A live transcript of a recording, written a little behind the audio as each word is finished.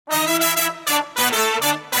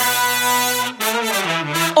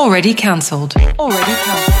Already cancelled. Already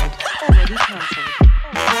cancelled. Already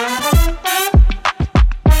cancelled.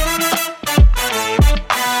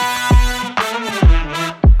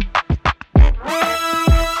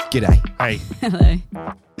 G'day. Hey. Hello.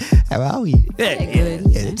 How are we? Good.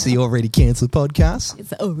 Yeah, it's the Already Cancelled podcast. It's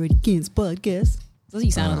the Already Cancelled podcast. That's what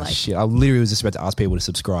you sounded like. Shit, I literally was just about to ask people to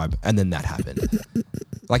subscribe, and then that happened.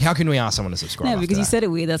 Like, how can we ask someone to subscribe? No, after because you that? said it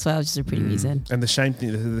weird. That's why I was just repeating what you said. And the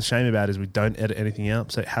shame about it is we don't edit anything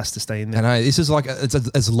out, so it has to stay in I there. know, this is like it's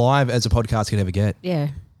as live as a podcast can ever get. Yeah,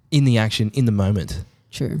 In the action, in the moment.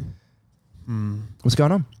 true. What's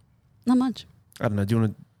going on? Not much. I don't know. Do you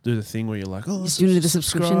want to do the thing where you're like, oh, Just do the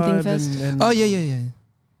subscription thing subscribe first? and Oh, yeah.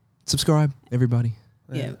 Subscribe, everybody.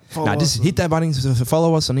 Yeah. follow Nah, just us hit that button.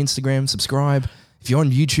 Follow us on Instagram. Subscribe. If you're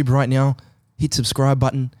on YouTube right now, hit subscribe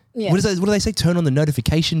button. Yeah. What do they say? Turn on the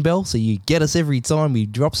notification bell so you get us every time we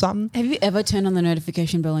drop something. Have you ever turned on the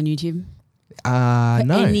notification bell on YouTube? No.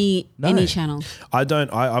 For any No. channel? I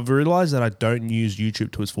don't. I've realized that I don't use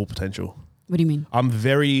YouTube to its full potential. What do you mean? I'm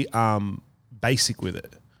very basic with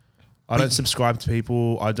it. I don't subscribe to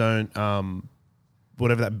people. I don't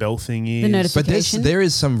whatever that bell thing is. The But notification. there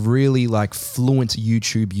is some really like fluent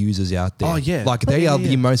YouTube users out there. Oh, yeah. Like they Yeah, are yeah.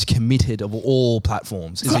 the most committed of all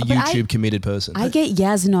platforms. Is Yeah, a but YouTube committed person. I get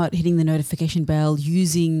Yaz not hitting the notification bell,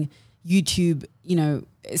 using YouTube,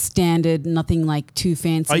 standard, nothing like too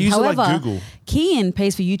fancy. I use it like However, Google. Kian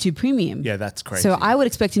pays for YouTube Premium. Yeah, that's crazy. So I would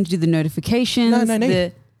expect him to do the notifications. No,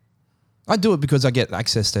 need. I do it because I get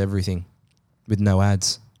access to everything with no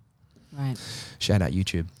ads. Right. Shout out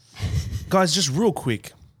YouTube. Guys, just real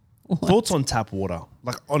quick, thoughts on tap water,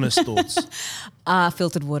 like honest thoughts.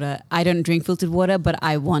 Filtered water. I don't drink filtered water, but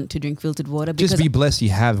I want to drink filtered water because Just be blessed you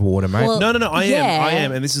have water, mate. Well, No, I Yeah.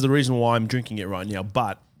 am, and this is the reason why I'm drinking it right now.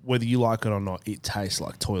 But whether you like it or not, it tastes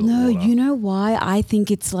like toilet no, water. you know why? I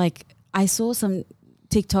think it's like I saw some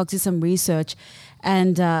TikToks, did some research,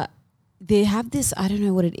 and they have this, I don't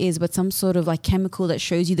know what it is, but some sort of like chemical that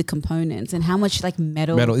shows you the components and how much like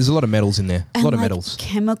metal. There's a lot of metals in there. A and lot of like metals.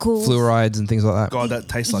 chemicals. Fluorides and things like that. God, that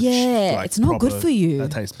tastes like Yeah, like it's not good proper- for you.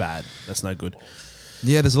 That tastes bad. That's no good.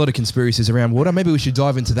 Yeah, there's a lot of conspiracies around water. Maybe we should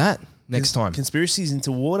dive into that next time. Conspiracies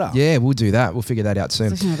into water. Yeah, we'll do that. We'll figure that out soon.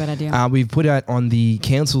 That's actually not a bad idea. We've put out on the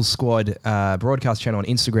Cancel Squad broadcast channel on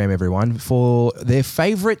Instagram, everyone, for their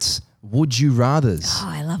favourites Would You Rathers. Oh,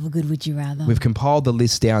 I love a good would you rather. We've compiled the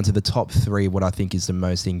list down to the top 3, what I think is the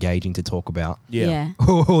most engaging to talk about. Yeah.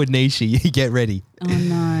 Oh, Nishi, get ready. Oh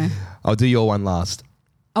no. I'll do your one last.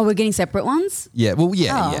 Oh, we're getting separate ones? Yeah, well, Oh,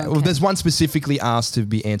 yeah. okay. Well, there's one specifically asked to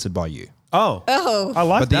be answered by you, Oh. Oh. I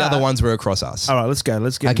like but that. the other ones were across us. All right, let's go.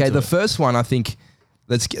 Let's get Okay, into the it. first one, I think,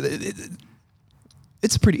 let's get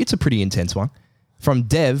it's a pretty intense one. From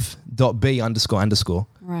dev.b__.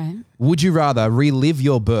 Right. Would you rather relive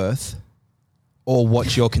your birth or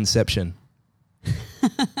watch your conception?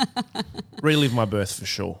 Relive my birth for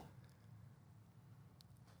sure.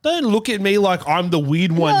 Don't look at me like I'm the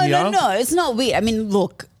weird one here. No, it's not weird. I mean,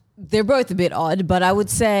 look, they're both a bit odd, but I would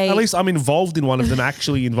say At least I'm involved in one of them,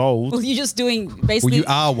 actually involved. well, you're just doing Well, basically you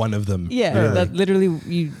are one of them. yeah, that literally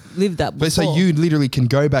you lived that before. But so you literally can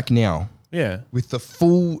go back now Yeah. with the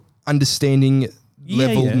full understanding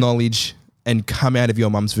level yeah. knowledge and come out of your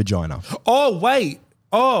mum's vagina. Oh, wait.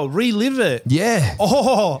 Oh, relive it. Yeah.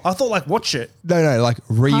 Oh, I thought like watch it. No, like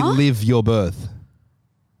relive your birth.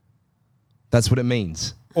 That's what it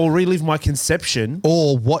means. Or relive my conception.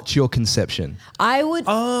 Or watch your conception. I would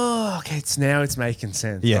Oh, okay. It's making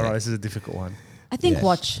sense. Yeah. All right, this is a difficult one. I think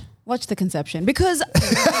Yes. watch the conception because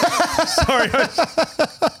Sorry.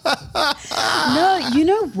 no, you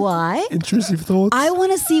know why? Intrusive thoughts. I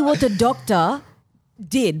want to see what the doctor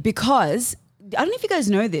did because I don't know if you guys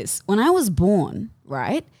know this. When I was born,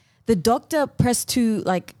 right, the doctor pressed too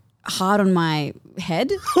like hard on my head.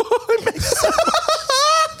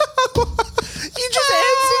 You just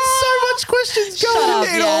answered so much questions. Shut up,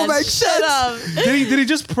 It all Yaz. makes Shut sense. up. Did he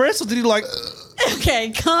just press or did he like?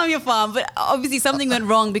 Okay, calm your farm. But obviously something went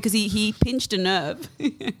wrong because he pinched a nerve.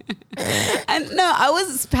 And no, I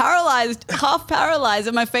was paralyzed, half paralyzed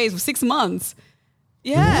in my face for 6 months.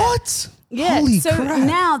 Yeah. What? Yeah. Holy so crap.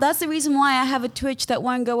 now that's the reason why I have a twitch that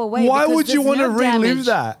won't go away. Why because would you there's want to nerve relive damage.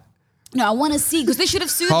 that? No, I want to see because they should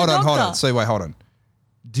have sued Hold the on, doctor. hold on. So wait, hold on.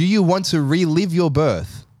 Do you want to relive your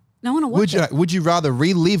birth? No, I want to watch it. Would you rather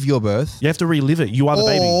relive your birth You have to relive it. You are the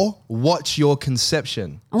baby. or watch your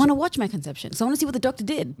conception? I want to watch my conception. So I want to see what the doctor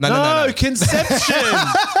did. No. Conception.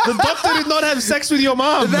 The doctor did not have sex with your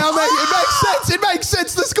mom. Now it makes sense. It makes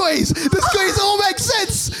sense. The squeeze all makes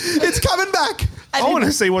sense. It's coming back. I want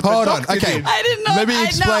to see what Hold the on. doctor Okay. did. I didn't know. Let me I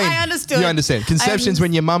explain. know, I understood. You understand. Conception's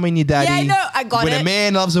when your mum and your daddy. Yeah, I know. I got when it. a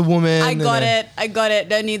man loves a woman. I got and it. I got it.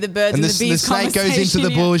 Don't need the birds And and the the bees snake goes into the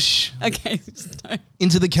conversation yet. bush, Okay. just don't.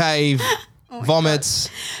 into the cave, vomits.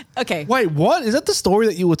 Okay. Wait, what? Is that the story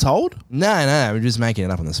that you were told? No, we're just making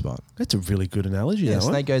it up on the spot. That's a really good analogy. Yeah, that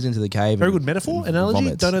one. snake goes into the cave. Very and good metaphor. Analogy.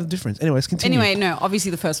 vomits. Don't know the difference. Anyways, continue. Anyway, no.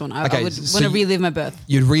 Obviously, the first one. I Okay, would so want to you- relive my birth.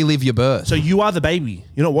 You'd relive your birth. So you are the baby.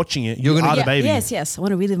 You're not watching it. You're You gonna- are the baby. Yes. I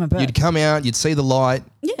want to relive my birth. You'd come out. You'd see the light.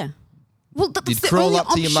 Yeah. Well, that's You'd the crawl only up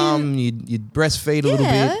to your option. mum. You'd breastfeed a little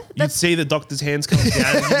Yeah. bit. You'd see the doctor's hands come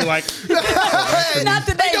down and you'd be like, Not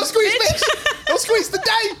today. Don't squeeze bitch. me. Don't squeeze the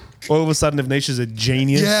day. all of a sudden, if Nisha's a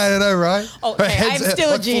genius. Yeah, I know, right? Oh, Her okay, head's, I'm still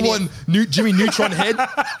a like genius. full-on Jimmy Neutron head.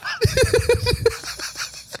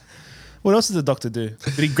 What else did the doctor do?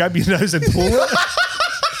 Did he grab your nose and pull it?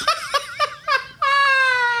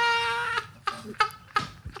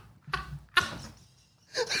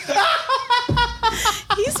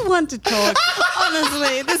 He's one to talk.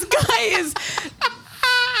 Honestly, this guy is.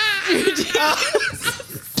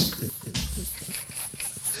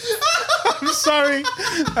 I'm sorry.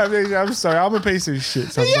 I'm sorry. I'm a piece of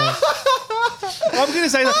shit sometimes. I'm going to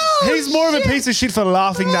say that he's more of a piece of shit for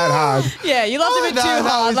laughing that hard. Yeah, you laughed a bit no, too that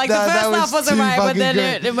hard. was- Like that- the that first was laugh wasn't too right, but fucking then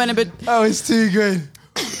good. it went a bit. Oh, it's too good.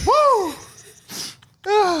 Woo!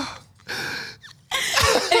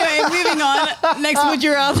 Anyway, moving on. Next, would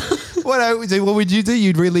you rather? What would you do?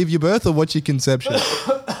 You'd relive your birth or watch your conception?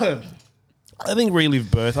 I think relive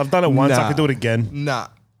birth. I've done it once. Nah. I could do it again. Nah.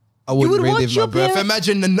 I wouldn't would relive watch my your birth.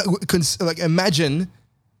 parents- Imagine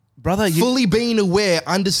Brother, fully being aware,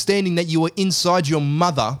 understanding that you were inside your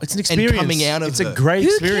mother it's an experience. and coming out of it's her. a great Who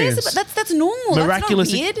experience. cares? But that's normal.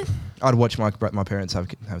 Miraculous- That's not weird. I'd watch my parents have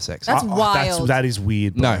sex. That's wild. That is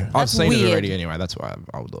weird. Bro. No, I've That's seen weird. it already anyway. That's why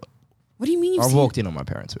I would do it. What do you mean you've I've seen? walked in on my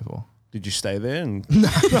parents before. Did you stay there? And I'm No,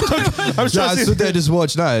 trying I to stood there just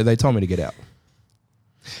watch. No, they told me to get out.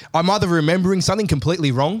 I'm either remembering something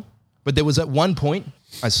completely wrong, but there was at one point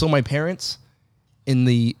I saw my parents in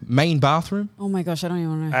the main bathroom, Oh my gosh, I don't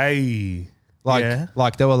even know. Hey.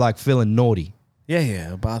 like they were like feeling naughty.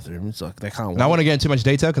 Yeah. A bathroom. It's like they can't. And I want to get into too much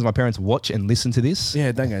detail because my parents watch and listen to this.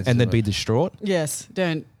 Yeah, don't go into And they'd it. be distraught. Yes,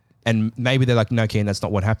 don't. And maybe they're like, no, Ken, that's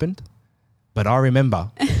not what happened. But I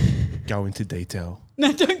remember. Go into detail.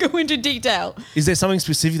 No, don't go into detail. Is there something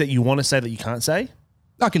specific that you want to say that you can't say?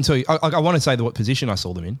 I can tell you. I want to say what position I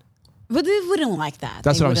saw them in. But they wouldn't like that.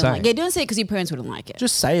 That's They what I'm wouldn't saying. Like, yeah, don't say it because your parents wouldn't like it.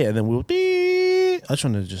 Just say it and then we'll. I just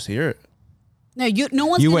want to just hear it. No, no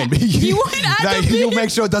one's You gonna, won't. You won't add the You'll bit. make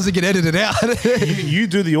sure it doesn't get edited out. You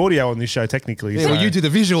do the audio on this show, technically. Yeah, well, you do the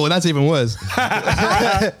visual, and that's even worse. But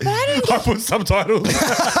I don't I put subtitles.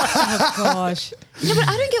 gosh. No, but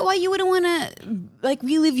I don't get why you wouldn't want to like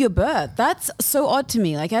relive your birth. That's so odd to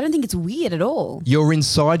me. Like I don't think it's weird at all. You're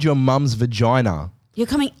inside your mum's vagina. You're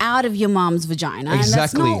coming out of your mom's vagina. Exactly. And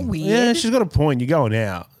that's not weird. Yeah, she's got a point. You're going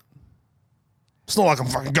out. It's not like I'm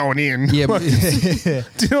fucking going in. Yeah. Do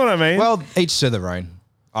you know what I mean? Well, each to their own.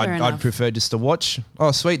 Fair I'd enough. prefer just to watch.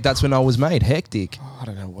 Oh, sweet. That's when I was made. Hectic. I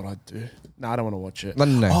don't know what I'd do. No, I don't want to watch it.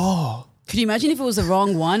 No. Oh, Could you imagine if it was the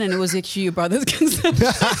wrong one and it was actually your brother's conception?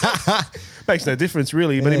 makes no difference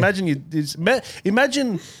really. But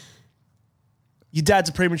imagine your dad's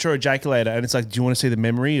a premature ejaculator, and it's like, do you want to see the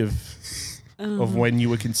memory of when you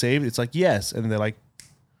were conceived? It's like yes, and they're like,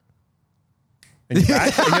 and you're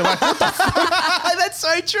back, and you're like, what the fuck? That's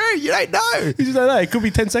so true. You don't know. You just don't know. It could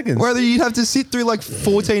be 10 seconds. Whether you'd have to sit through like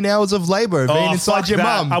 14 hours of labor being Oh, inside fuck your that.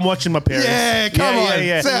 mum. I'm watching my parents. Yeah, come on.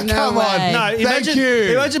 Yeah. No Come way. on. No, Thank imagine, you.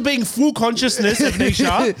 imagine being full consciousness of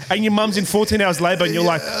Nisha and your mum's in 14 hours labour and you're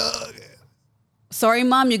like, Sorry,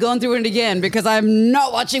 Mom, you're going through it again because I'm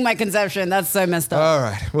not watching my conception. That's so messed up. All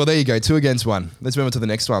right. Well, there you go. 2 against 1. Let's move on to the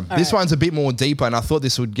next one. This one's a bit more deeper, and I thought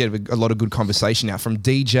this would get a lot of good conversation out from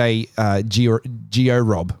DJ Geo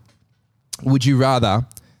Rob. Would you rather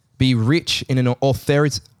be rich in an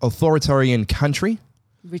authoritarian country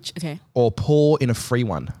Rich, okay. or poor in a free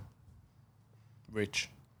one? rich.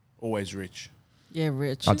 Always rich. Yeah,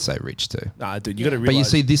 rich. I'd say rich too. Nah, dude, you got to realize. But you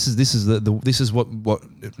see, this is what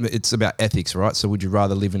it's about ethics, right? So would you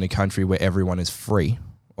rather live in a country where everyone is free,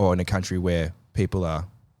 or in a country where people are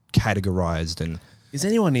categorized and is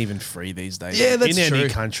anyone even free these days? Yeah, that's in true. any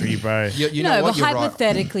country, bro. you no, know what? but You're right.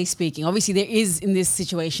 hypothetically speaking, obviously there is in this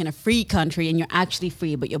situation a free country and you're actually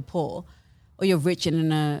free, but you're poor, or you're rich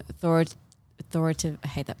in an authoritative. I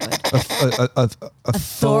hate that word.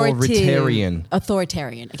 Authoritarian.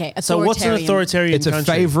 Authoritarian. Okay. So what's an authoritarian It's a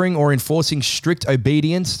country? favoring or enforcing strict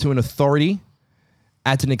obedience to an authority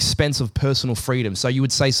at an expense of personal freedom. So you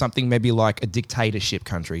would say something maybe like a dictatorship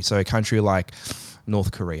country. So a country like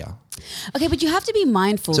North Korea. Okay, but you have to be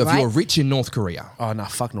mindful, So if right? you're rich in North Korea, Oh, no,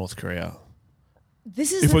 fuck North Korea.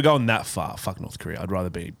 This is If we're going that far, fuck North Korea. I'd rather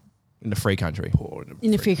be in a free country, poor.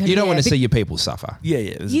 in a free country. you don't want to yeah, see your people suffer. Yeah,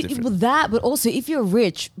 there's a difference. well, that, but also if you're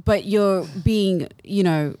rich, but you're being,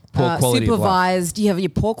 Poor quality of life. supervised, you have your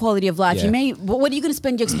poor quality of life. Yeah. You may. What are you going to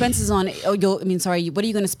spend your expenses on? Or what are you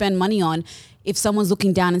going to spend money on if someone's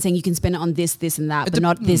looking down and saying you can spend it on this, this, and that, but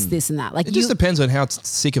not this, and that? Like It just depends on how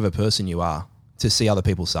sick of a person you are to see other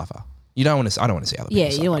people suffer. You don't want to. I don't want to see other people. yeah,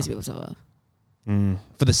 suffer. you don't want to see people suffer.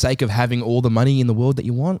 For the sake of having all the money in the world that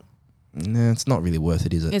you want. No, it's not really worth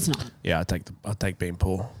it, is it? It's not. Yeah, I'll take being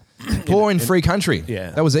poor. Poor in free country.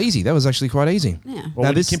 Yeah. That was easy. That was actually quite easy. Yeah. Well,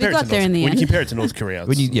 Now this, We got there in the when end. you compare it to North Korea,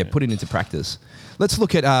 when you it's- put it into practice. Let's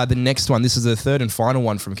look at the next one. This is the third and final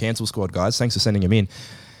one from Cancel Squad, guys. Thanks for sending him in.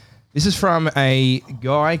 This is from a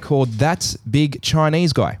guy called That's Big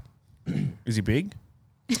Chinese Guy. Is he big?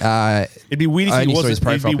 It'd be weird if I he only saw wasn't. his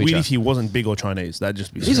profile It'd be weird picture. if he wasn't big or Chinese. That'd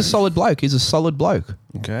just be. He's a strange. solid bloke. He's a solid bloke.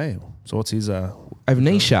 Okay, so what's his?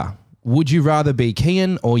 Avnisha, would you rather be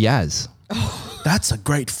Kian or Yaz? That's a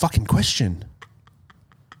great fucking question.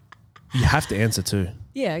 You have to answer too,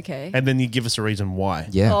 Yeah. Okay. and then you give us a reason why.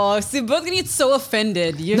 Yeah. Oh, so you're both gonna get so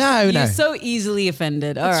offended. You're, No, you're no. so easily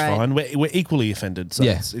offended. All It's right. fine. We're equally offended, so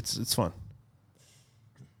Yeah. it's fine.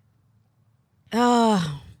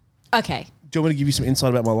 Okay. Do you want me to give you some insight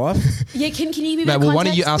about my life? Yeah. Can you give me No, more well, why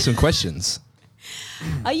don't you context? ask some questions?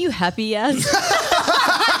 Are you happy, Yaz?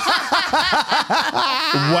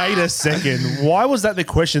 Wait a second. Why was that the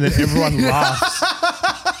question that everyone laughs?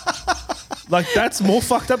 Like that's more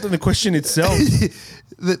fucked up than the question itself.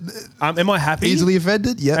 Am I happy? Easily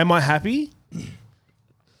offended? Yeah. Am I happy?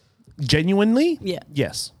 Genuinely? Yeah.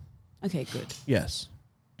 Yes. Okay. Good. Yes.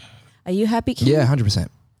 Are you happy, Kim? Yeah, 100%.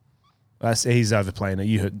 He's overplaying it.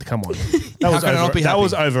 You heard. Come on. That How was can I not be happy? That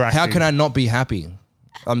was overacting. How can I not be happy?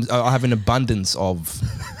 I have an abundance of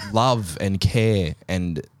love and care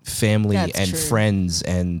and family That's and true. friends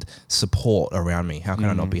and support around me. How can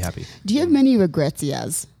I not be happy? Do you have many regrets,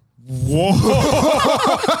 Yaz? Whoa.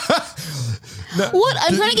 What?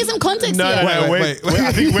 I'm trying to get some context No, here. no, wait.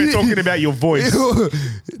 I think we're talking about your voice.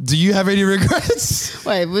 Do you have any regrets?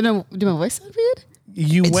 Wait, do my voice sound weird?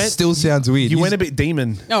 You It went. still sounds weird. You went a bit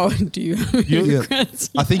demon. Oh, do you have any Yeah. regrets?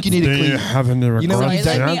 I think you need to clear. have any regrets? You know when you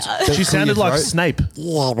Sorry, let don't, me- don't She clear sounded your like throat? Snape. That's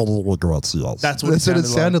what That's what it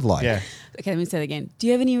sounded like. Yeah. Okay, let me say it again. Do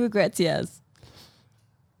you have any regrets, Yaz?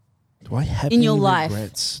 Do I have In any your life.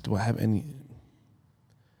 regrets? Do I have any?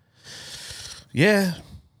 Yeah.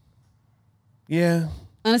 Yeah.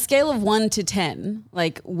 On a scale of 1 to 10,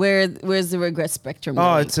 like where's the regret spectrum? Oh,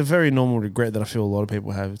 going? it's a very normal regret that I feel a lot of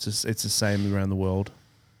people have. It's the same around the world.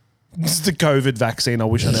 It's the COVID vaccine. I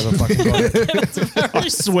wish I never fucking got it.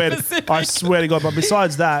 I swear to God. But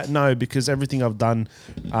besides that, no, because everything I've done,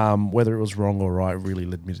 whether it was wrong or right, really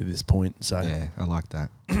led me to this point. So Yeah, I like that.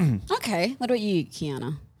 Okay. What about you,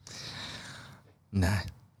 Kiana? No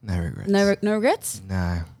regrets. No regrets?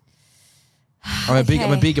 No. I'm a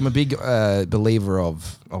big believer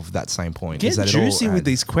of that same point. get is that it all juicy with adds-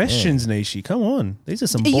 these questions, Nishi. Come on, these are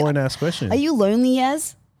some Are you- boring ass questions. Are you lonely,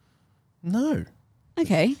 Yaz? No.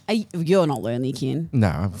 Okay. You're not lonely, Kian. No,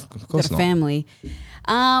 of Got course a not. family.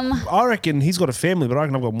 I reckon he's got a family, but I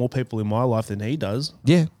reckon I've got more people in my life than he does.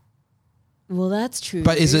 Yeah, Well, that's true.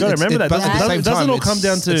 but is it? gotta remember that. But at the Doesn't- same doesn't time, all come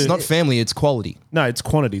down to- It's not family. It's quality. No, it's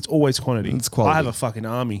quantity. It's always quantity. It's quality. I have a fucking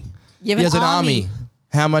army. You have He has an army.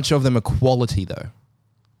 How much of them are quality though?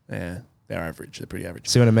 Yeah, they're average. They're pretty average.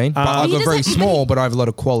 See what I mean? But I've He got very doesn't- small, but I have a lot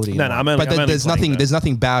of quality. in No, no, mine. I'm only- but I'm only there's playing nothing. that. There's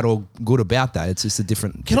nothing bad or good about that. It's just a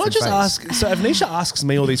different. Can I different just phase. ask? So Avnisha asks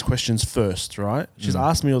me all these questions first, right? She's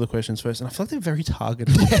asked me all the questions first, and I feel like they're very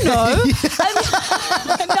targeted. No.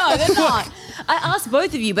 No, they're not. I asked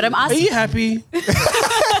both of you, but I'm Are asking. you happy?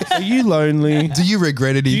 Are you lonely? Do you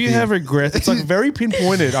regret anything? Do you have regrets? It's like very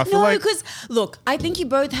pinpointed. I feel No, like because look, I think you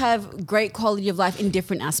both have great quality of life in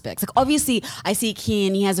different aspects. Like obviously, I see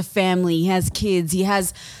Kian. He has a family. He has kids. He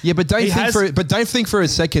has. Yeah, but He has- don't think for a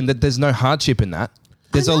second that there's no hardship in that.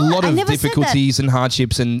 There's a know, lot I of never said that. difficulties and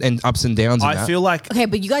hardships and ups and downs in I that. feel like Okay,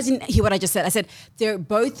 but you guys didn't hear what I just said. I said there are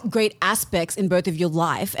both great aspects in both of your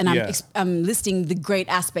life, and Yeah. I'm listing the great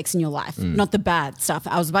aspects in your life, not the bad stuff.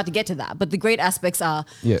 I was about to get to that, but the great aspects are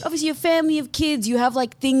Yeah. obviously your family, you have kids, you have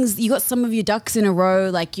like things, you got some of your ducks in a row,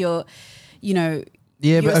 like you're, you know.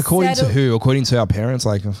 yeah, but you're according to settled- who? According to our parents,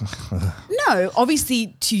 like No,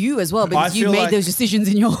 obviously to you as well, because you feel made like- those decisions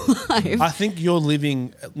in your life. I think you're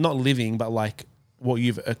living, not living, but like what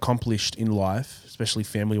you've accomplished in life, especially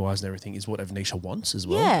family wise and everything, is what Avnisha wants as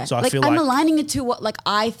well. Yeah. So I like feel I'm like aligning it to what like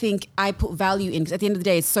I think I put value in, because at the end of the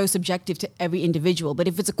day, it's so subjective to every individual. But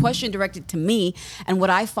if it's a question directed to me and what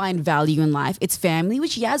I find value in life, it's family,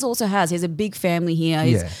 which Yaz also has. He has a big family here.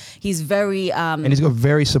 He's very And he's got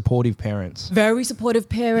very supportive parents. very supportive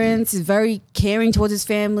parents. He's very caring towards his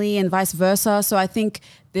family and vice versa. So I think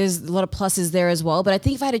there's a lot of pluses there as well. But I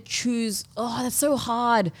think if I had to choose, that's so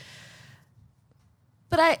hard.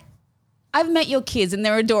 But I've met your kids and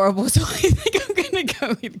they're adorable, so I think I'm going to go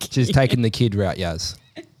with kids. She's taking the kid route, Yaz.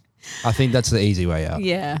 I think that's the easy way out.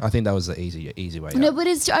 Yeah. I think that was the easy way No, out.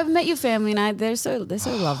 but I've met your family and they're so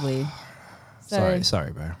lovely. So,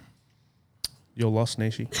 Sorry, bro. you're lost,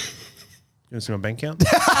 Nishi. You want to see my bank account?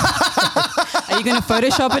 are you going to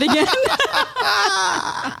Photoshop it again?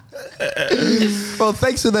 Well,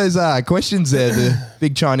 thanks for those questions there, the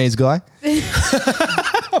big Chinese guy.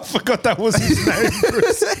 I forgot that was his name for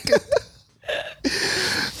a second.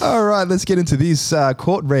 All right, let's get into this.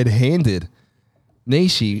 Caught red-handed.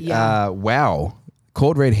 Nishi, wow.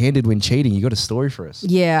 Caught red-handed when cheating. You got a story for us?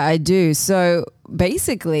 Yeah, I do. So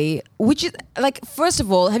basically, which is like, first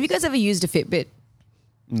of all, have you guys ever used a Fitbit?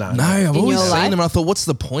 No. No, I've always your seen life? them. And I thought, what's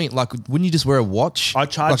the point? Like, wouldn't you just wear a watch? I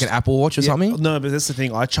charge like an Apple Watch or something? No, but that's the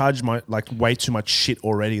thing. I charge my way too much shit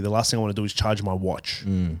already. The last thing I want to do is charge my watch.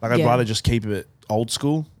 Like I'd Yeah. rather just keep it old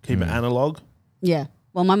school, keep it analog. Yeah.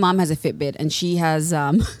 Well, my mom has a Fitbit and she has,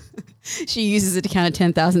 she uses it to count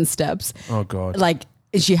 10,000 steps. Oh God. Like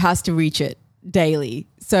she has to reach it daily.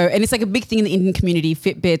 So, and it's like a big thing in the Indian community,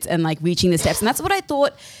 Fitbits and like reaching the steps. And that's what I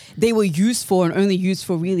thought they were used for and only used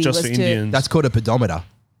for really Just was for to Indians. That's called a pedometer.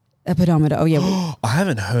 a pedometer. Oh yeah. I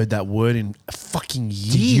haven't heard that word in fucking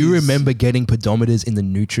years. Do you remember getting pedometers in the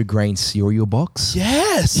Nutri-Grain cereal box?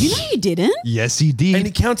 Yes. You know you didn't? Yes, he did. And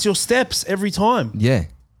it counts your steps every time. yeah.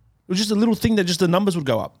 It was just a little thing that just the numbers would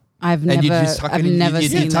go up. I've And never, you just tuck I've it in, never you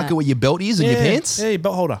seen tuck that. it where your belt is and your pants? Yeah, your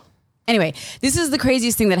belt holder. Anyway, this is the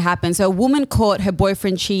craziest thing that happened. So a woman caught her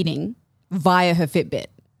boyfriend cheating via her Fitbit.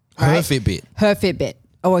 Her right? Fitbit. Her Fitbit.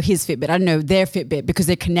 Or his Fitbit. I don't know, their Fitbit, because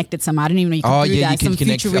they're connected somehow. I don't even know you can Oh, do yeah, that. you can Some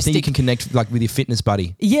connect. I think you futuristic- can connect like with your fitness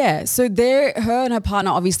buddy. Yeah. So her and her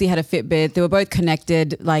partner obviously had a Fitbit. They were both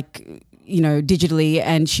connected, like, digitally,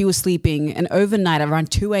 and she was sleeping. And overnight, around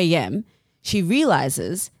 2 a.m., she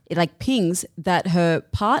realizes, it like pings that her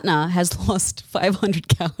partner has lost 500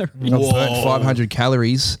 calories. I've burnt 500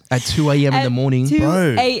 calories at 2 a.m. in the morning. 2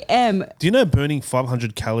 Bro. a.m. Do you know burning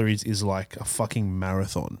 500 calories is like a fucking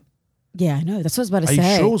marathon? Yeah, I know. That's what I was about to Are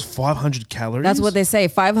say. you sure it was 500 calories? That's what they say.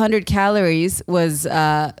 500 calories was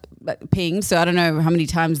pinged. So I don't know how many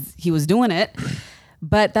times he was doing it,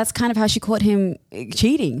 but that's kind of how she caught him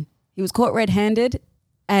cheating. He was caught red-handed,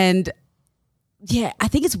 and yeah, I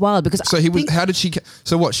think it's wild because So I he was. think- How did she?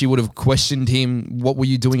 So what? She would have questioned him. What were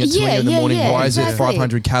you doing at 2 Yeah, a.m. in the yeah, morning? yeah, Why is it exactly.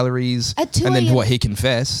 500 calories? At 2 and then a.m. what? He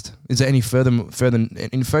confessed. Is there any further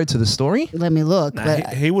info to the story? Let me look. Nah,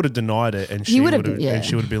 but, he would have denied it, and He she would would have- have, yeah. and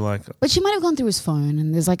she would have been like, but she might have gone through his phone,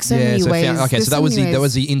 and there's like so many ways. okay. There's So that was many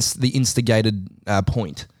ways. the instigated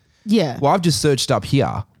point. Yeah. Well, I've just searched up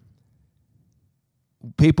here.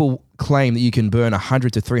 People claim that you can burn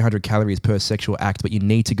 100 to 300 calories per sexual act, but you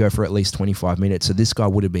need to go for at least 25 minutes. So this guy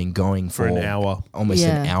would have been going for an hour. almost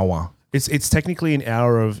an Yeah. hour. It's technically an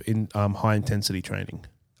hour of high intensity training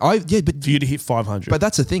But for you to hit 500. But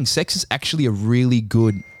that's the thing. Sex is actually a really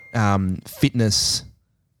good fitness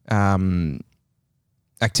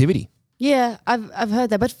activity. Yeah, I've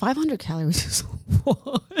heard that, but 500 calories is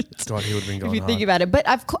what? God, he would have been If going you hard. think about it. But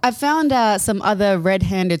I've found some other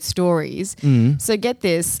red-handed stories. So get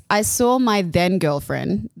this. I saw my then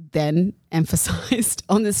girlfriend, then emphasized,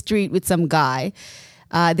 on the street with some guy.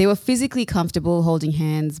 They were physically comfortable, holding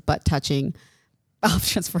hands, butt touching.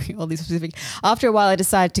 Transferring all these specific. After a while, I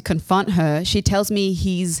decided to confront her. She tells me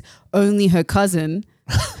he's only her cousin.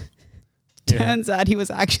 Turns out he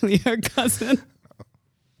was actually her cousin.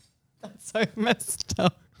 That's so messed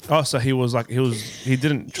up. Oh, so he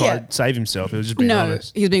didn't try Yeah. to save himself. He was just being No,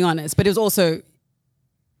 honest. he was being honest, but it was also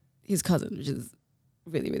his cousin, which is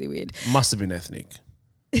really, really weird. Must have been ethnic.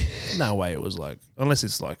 No way it was like, unless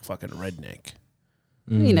it's like fucking redneck.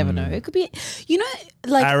 You never know. It could be,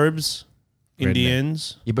 like Arabs,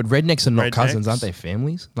 Indians. Yeah, but rednecks are not Rednecks. cousins, aren't they?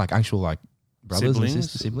 Families, like actual like brothers Siblings. and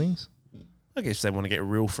sisters, siblings. I guess they want to get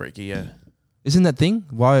real freaky, yeah. Isn't that thing?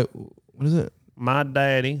 Why? What is it? My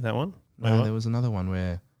daddy, that one. No, there was another one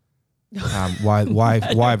where why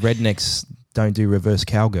rednecks don't do reverse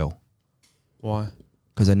cowgirl Why?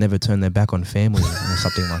 because they never turn their back on family or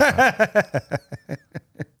something like that.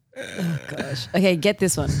 gosh. Okay, get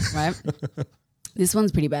this one, right? This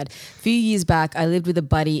one's pretty bad. A few years back, I lived with a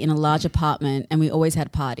buddy in a large apartment and we always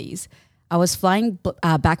had parties. I was flying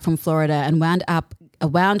back from Florida and wound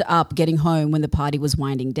up getting home when the party was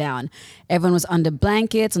winding down. Everyone was under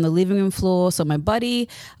blankets on the living room floor. So my buddy,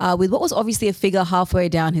 with what was obviously a figure halfway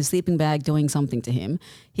down his sleeping bag doing something to him,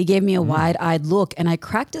 he gave me a wide-eyed look and I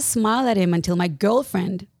cracked a smile at him until my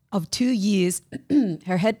girlfriend of 2 years,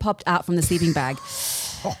 her head popped out from the sleeping bag.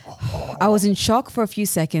 I was in shock for a few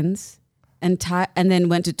seconds and then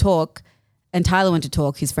went to talk, and Tyler went to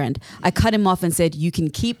talk, his friend. I cut him off and said, "You can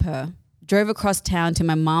keep her." Drove across town to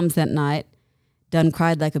my mom's that night. Done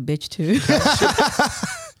cried like a bitch too.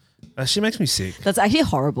 That shit makes me sick. That's actually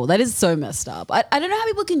horrible. That is so messed up. I don't know how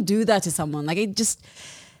people can do that to someone. Like it just...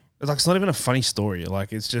 It's like, it's not even a funny story.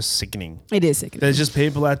 Like, it's just sickening. It is sickening. There's just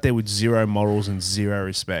people out there with zero morals and zero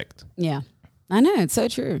respect. Yeah. I know. It's so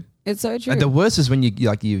true. It's so true. And the worst is when you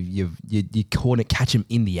catch him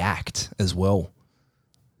in the act as well.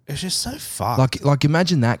 It's just so fucked. Like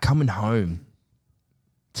imagine that coming home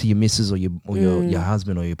to your missus or your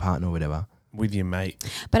husband or your partner or whatever With your mate.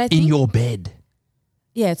 But I think, in your bed.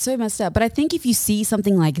 Yeah, it's so messed up. But I think if you see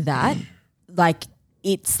something like that, like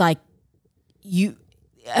it's like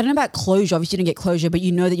I don't know about closure. Obviously, you don't get closure, but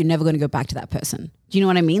you know that you're never going to go back to that person. Do you know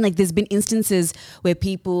what I mean? Like, there's been instances where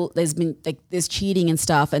there's cheating and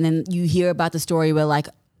stuff, and then you hear about the story where like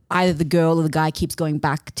either the girl or the guy keeps going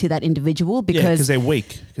back to that individual because they're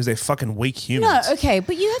weak, because they're fucking weak humans. No, okay,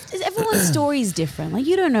 but everyone's story is different. Like,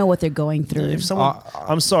 you don't know what they're going through. If someone,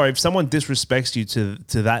 I'm sorry, if someone disrespects you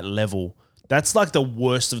to that level, that's like the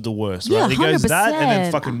worst of the worst, right? Yeah, It goes that and then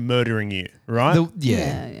 100%. fucking murdering you, right?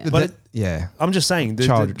 Yeah. But yeah. I'm just saying,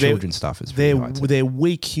 Children stuff is they're really high tech. they're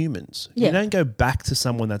weak humans. Yeah. You don't go back to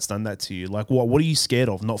someone that's done that to you. Like, what are you scared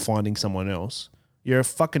of? Not finding someone else? You're a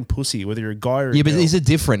fucking pussy, whether you're a guy or a Yeah, but girl. is it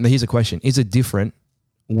different? Here's a question. Is it different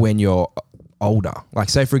when you're older? Like,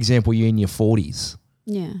 say, for example, you're in your 40s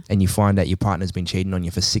Yeah. and you find out your partner's been cheating on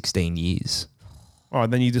you for 16 years. All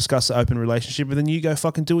right, then you discuss the open relationship, and then you go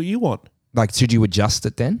fucking do what you want. Like, should you adjust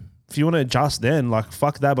it then? If you want to adjust, then like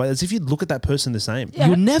fuck that. But as if you'd look at that person the same. Yeah.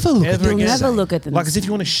 You'll never look at Ever them You'll again. the never same. look at them. Like as if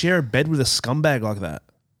you want to share a bed with a scumbag like that.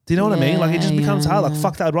 Do you know what I mean? Like it just becomes hard. Like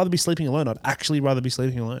fuck that. I'd rather be sleeping alone. I'd actually rather be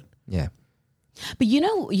sleeping alone. Yeah. But you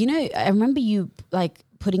know, I remember you like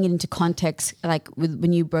putting it into context, like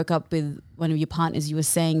when you broke up with one of your partners, you were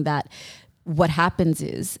saying that what happens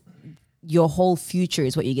is your whole future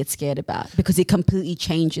is what you get scared about because it completely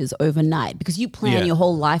changes overnight because you plan Yeah. your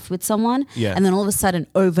whole life with someone Yeah. and then all of a sudden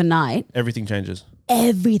overnight, Everything changes.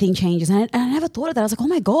 everything changes. And I never thought of that. I was like, oh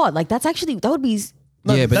my God, like that would be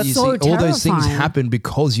Yeah, but that's you so see, all those things terrifying. happen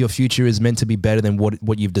because your future is meant to be better than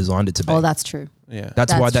what you've designed it to be. Oh, that's true. Yeah.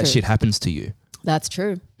 That's why that's that true. shit happens to you. That's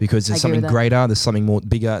true. Because there's I agree something with that. greater, there's something more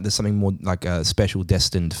bigger, there's something more like special,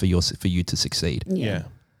 destined for you to succeed. Yeah.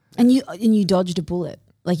 And you dodged a bullet.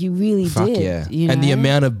 Like you really Fuck did. yeah. You know? And the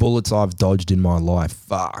amount of bullets I've dodged in my life,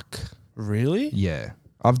 fuck. Really? Yeah.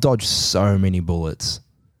 I've dodged so many bullets.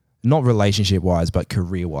 Not relationship wise, but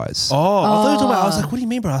career wise. Oh, I thought you were talking about. I was like, what do you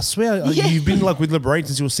mean, bro? I swear you've been like with LeBron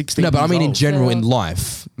since you were 16. No, but I mean in old. general in So-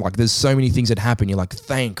 life, like there's so many things that happen. You're like,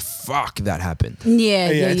 thank fuck that happened. Yeah,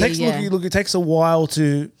 It takes look. It takes a while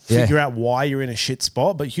to Yeah. figure out why you're in a shit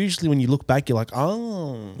spot, but usually when you look back, you're like,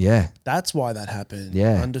 oh, Yeah. that's why that happened.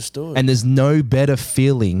 Yeah. Understood. And there's no better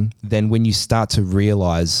feeling than when you start to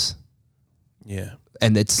realize yeah.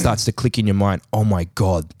 and it starts to click in your mind, oh my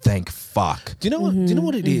God, thank fuck. Do you know what? Do you know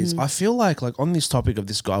what it is? I feel like on this topic of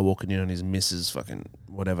this guy walking in on his missus, fucking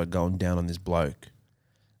whatever, going down on this bloke.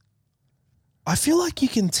 I feel like you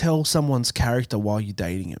can tell someone's character while you're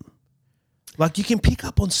dating him. Like you can pick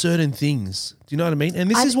up on certain things. Do you know what I mean? And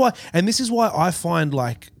this is why I find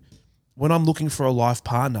like when I'm looking for a life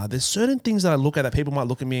partner, there's certain things that I look at that people might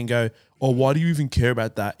look at me and go, "Oh, why do you even care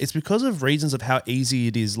about that?" It's because of reasons of how easy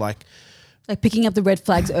it is. Like picking up the red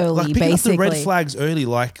flags early, like picking basically. up the red flags early,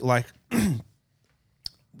 like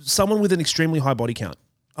someone with an extremely high body count.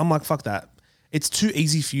 I'm like, fuck that. It's too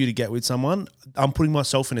easy for you to get with someone. I'm putting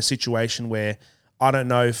myself in a situation where I don't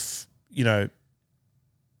know if,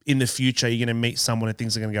 in the future you're going to meet someone and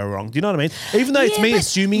things are going to go wrong. Do you know what I mean? Even though it's me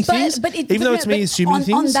assuming things, even though it's me assuming on,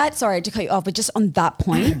 things. On that, sorry to cut you off, but just on that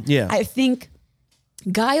point, Yeah. I think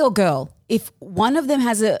guy or girl, if one of them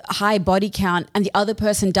has a high body count and the other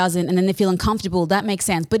person doesn't, and then they feel uncomfortable, that makes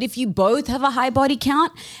sense. But if you both have a high body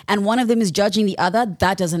count and one of them is judging the other,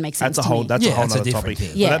 that doesn't make sense. That's a whole. to me. That's Yeah, a whole that's a nother different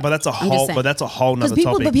topic. thing. Yeah. But that's a I'm just whole. saying. But that's a whole nother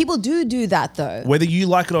people, topic. but people do that though. Whether you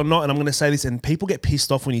like it or not, and I'm going to say this, and people get pissed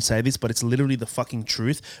off when you say this, but it's literally the fucking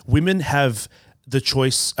truth. Women have the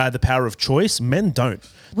choice, the power of choice. Men don't.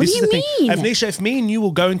 What This do is the you thing. mean? Avnisha, if me and you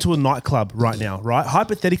will go into a nightclub right now, right?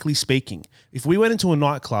 Hypothetically speaking, if we went into a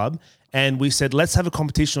nightclub and we said, let's have a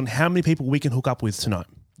competition on how many people we can hook up with tonight.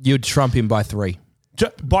 You'd trump him by 3.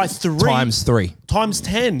 By 3 times 3. times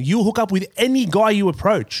 10. You hook up with any guy you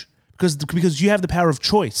approach because you have the power of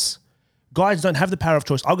choice. Guys don't have the power of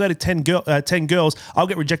choice. I'll go to 10 girls. I'll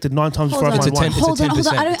get rejected 9 times before I It's a find 10 one. it's a Hold on.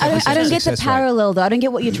 10% I don't get the success rate. parallel though. I don't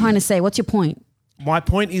get what you're trying to say. What's your point? My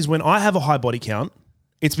point is when I have a high body count,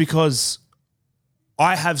 it's because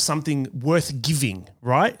I have something worth giving,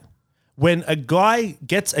 right? When a guy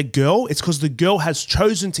gets a girl, it's because the girl has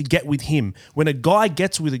chosen to get with him. When a guy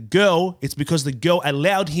gets with a girl, it's because the girl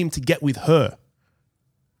allowed him to get with her.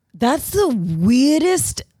 That's the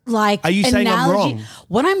weirdest Are you saying I'm wrong?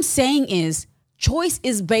 What I'm saying is choice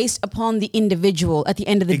is based upon the individual at the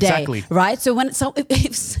end of the Exactly. day, right? So when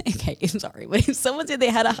if someone said they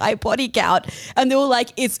had a high body count and they were like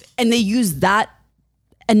and they use that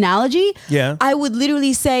analogy, Yeah. I would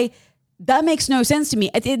literally say that makes no sense to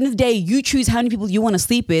me. At the end of the day, you choose how many people you want to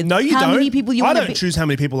sleep with. No, you don't. How many people you I want don't to choose how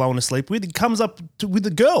many people I want to sleep with. It comes up with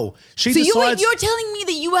the girl. She So decides. you're telling me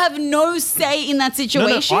that you have no say in that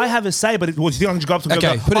situation? No, I have a say, but you think I can go up to her and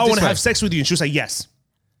Okay, go, put it I this want to way. have sex with you, and she'll say yes.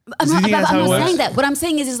 I'm Do you not, think that's how I'm it not works? saying that. What I'm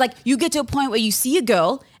saying is like you get to a point where you see a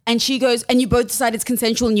girl and she goes and you both decide it's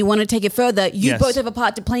consensual and you want to take it further. You Yes. both have a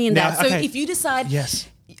part to play in Now, that. So okay. if you decide, Yes.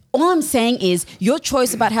 all I'm saying is your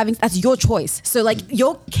choice about that's your choice. So like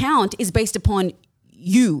your count is based upon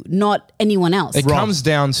you, not anyone else. It comes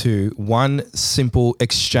down to one simple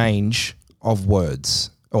exchange of words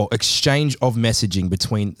or exchange of messaging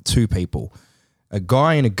between two people, a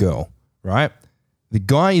guy and a girl, right? The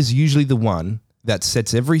guy is usually the one that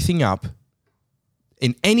sets everything up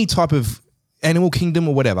in any type of animal kingdom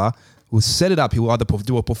or whatever. Will set it up. He will either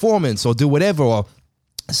do a performance or do whatever or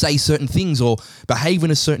say certain things or behave in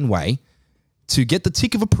a certain way to get the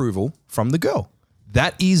tick of approval from the girl.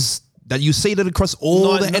 That you see that across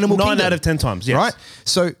all the animal kingdom. 9 out of 10 times, yes. Right?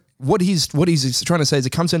 So what he's trying to say is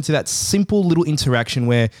it comes down to that simple little interaction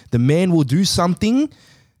where the man will do something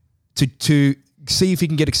to see if he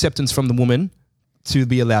can get acceptance from the woman to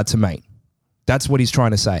be allowed to mate. That's what he's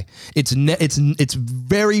trying to say. It's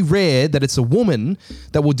very rare that it's a woman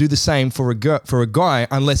that will do the same for a guy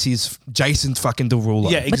unless he's Jason fucking Derulo.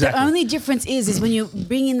 Yeah, But exactly. the only difference is when you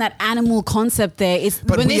bring in that animal concept there, is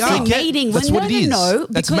But when we they say are. mating. That's when, what it is. No,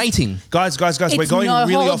 That's because mating. Guys, we're going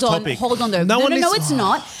really off topic. Hold on, though. No, one it's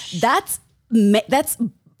not. That's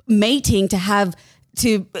mating to have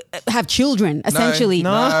children, essentially.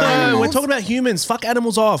 No, we're talking about humans. Fuck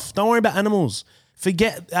animals off. Don't worry about animals.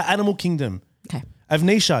 Forget animal kingdom. Okay.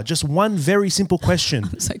 Avnisha, just one very simple question.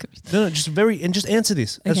 I'm so confused. No, just answer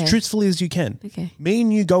this as Okay. truthfully as you can. Okay. Me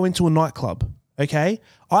and you go into a nightclub, okay?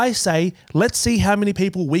 I say, let's see how many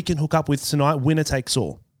people we can hook up with tonight, winner takes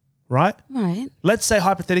all, right? Right. Let's say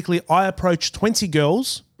hypothetically I approach 20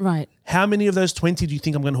 girls. Right. How many of those 20 do you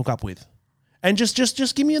think I'm going to hook up with? And just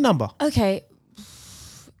give me a number. Okay.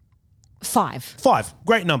 5. 5,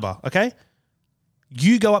 great number, okay?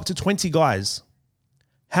 You go up to 20 guys.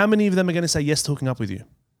 How many of them are going to say yes to hooking up with you?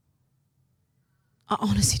 I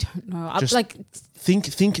honestly don't know. Just like think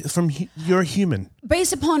from you're a human.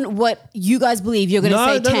 based upon what you guys believe, you're going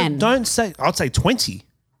to say 10. Don't say. I'd say 20.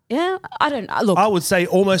 Yeah, I don't. Look, I would say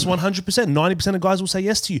almost 100%. 90% of guys will say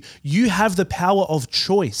yes to you. You have the power of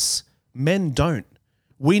choice. Men don't.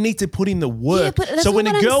 We need to put in the work. Yeah, but that's so when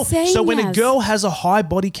not a what I'm girl, saying, so when a Yaz. girl has a high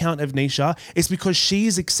body count of Nisha, it's because she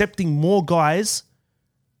is accepting more guys.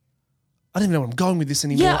 I don't even know where I'm going with this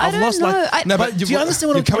anymore. Yeah, I don't know. No, but do you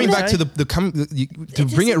understand what you're I'm coming trying back to to say? to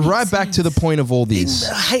bring it doesn't right make back to the point of all this.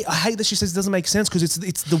 I hate that she says it doesn't make sense because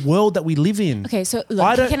it's the world that we live in. okay, so I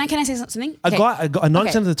look, don't- can I say something? A Okay. guy, 90%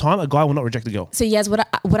 Okay. of the time, a guy will not reject a girl. So yes,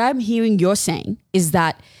 what I'm hearing you're saying is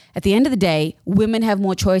that at the end of the day, women have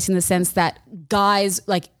more choice in the sense that guys,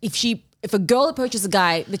 like if a girl approaches a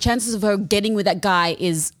guy, the chances of her getting with that guy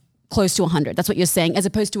is close to 100. That's what you're saying, as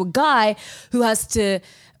opposed to a guy who has to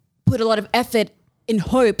put a lot of effort in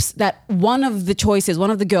hopes that one of the choices,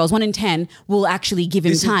 one of the girls, 1 in 10, will actually give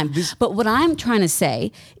him time. But what I'm trying to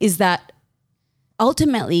say is that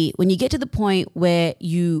ultimately, when you get to the point where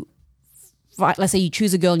let's say you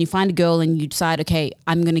choose a girl and you find a girl and you decide, okay,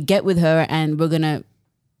 I'm going to get with her and we're going to,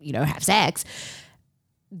 have sex.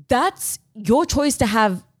 That's your choice to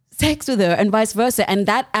have sex with her and vice versa. And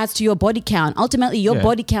that adds to your body count. Ultimately, your Yeah.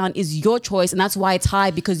 body count is your choice. And that's why it's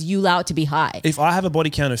high, because you allow it to be high. If I have a body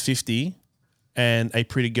count of 50 and a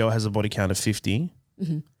pretty girl has a body count of 50,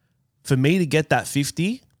 for me to get that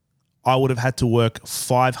 50, I would have had to work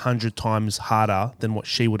 500 times harder than what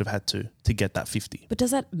she would have had to get that 50. But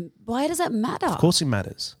why does that matter? Of course it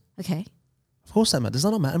matters. Okay. Of course that matters. Does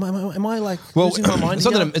that not matter? Am I like Well, losing my mind?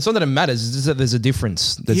 it's not that it matters. It's just that there's a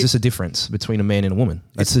difference. There's just a difference between a man and a woman.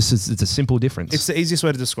 It's a simple difference. It's the easiest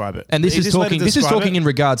way to describe it. And this The is easiest way to talking. This is describe talking it- in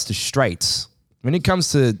regards to straights. When it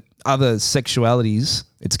comes to other sexualities,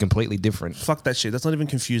 it's completely different. Fuck that shit. Let's not even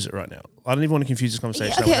confuse it right now. I don't even want to confuse this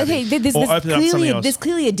conversation. that we're Okay. having. There's, Or open it up to something else. there's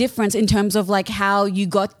clearly a difference in terms of like how you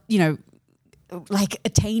got, like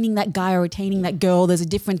attaining that guy or attaining that girl. There's a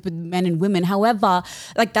difference with men and women. However,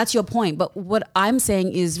 like that's your point. But what I'm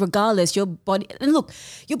saying is, regardless, your body, and look,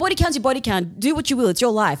 your body count's your body count. Do what you will. It's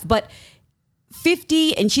your life. But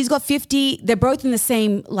 50 and she's got 50. They're both in the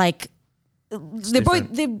same like. They're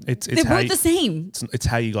both different. It's they're how both you- the same. It's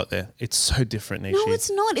how you got there. It's so different, Nishi. No,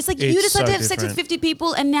 it's not. It's like It's you decide so to have sex with different. 50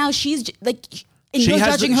 people, and now she's like, and She you're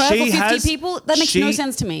has judging the- her for she 50 has- people. That makes no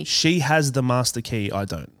sense to me. She has the master key. I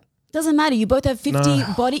don't. Doesn't matter. You both have 50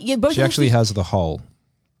 body. You both She have actually 50 has the whole.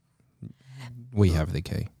 We have the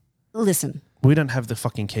key. Listen. We don't have the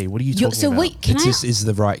fucking key. What are you You're, talking so about? wait, can It I? just is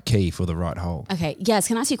the right key for the right hole. Okay. Yes.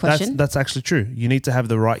 Can I ask you a That's question? that's actually true. You need to have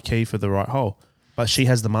the right key for the right hole. But she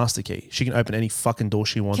has the master key. She can open any fucking door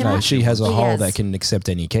she wants. Can I- No, she has a Yes. hole that can accept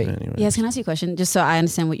any key. Anyway. Yes. Can I ask you a question? Just so I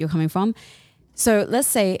understand what you're coming from. So let's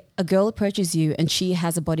say a girl approaches you and she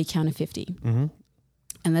has a body count of 50. Mm-hmm.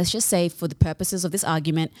 And let's just say, for the purposes of this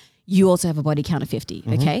argument, you also have a body count of 50.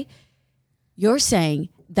 Mm-hmm. Okay. You're saying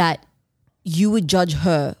that you would judge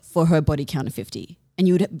her for her body count of 50. And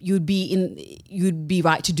you'd be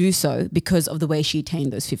right to do so because of the way she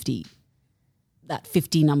attained those 50, that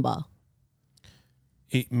 50 number.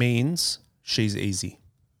 It means she's easy.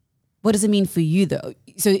 What does it mean for you though?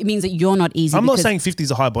 So it means that you're not easy. I'm not because- saying 50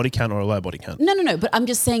 is a high body count or a low body count. No. But I'm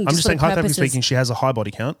just saying. I'm just for saying, the hypothetically purposes- speaking, she has a high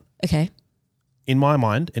body count. Okay. In my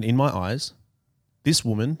mind and in my eyes, this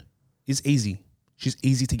woman is easy. She's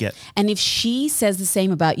easy to get. And if she says the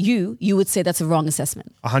same about you, you would say that's a wrong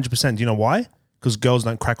assessment. 100%. Do you know why? Because girls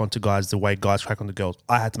don't crack onto guys the way guys crack onto girls.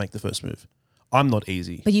 I had to make the first move. I'm not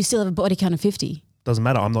easy. But you still have a body count of 50. Doesn't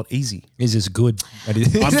matter. I'm not easy. Is this good? I'm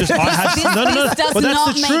just. I have no. This does But that's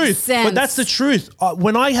not the make truth. sense. But that's the truth.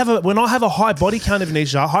 When I have a high body count of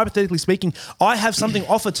Nisha, hypothetically speaking, I have something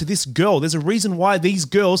offered to this girl. There's a reason why these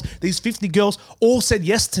girls, these 50 girls, all said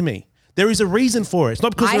yes to me. There is a reason for it. It's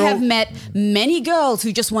not because I they're have all, met many girls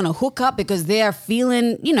who just want to hook up because they are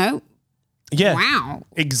feeling, yeah, wow.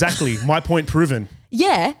 exactly. My point proven.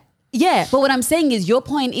 Yeah. But what I'm saying is your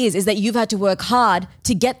point is that you've had to work hard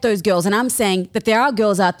to get those girls. And I'm saying that there are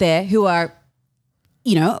girls out there who are,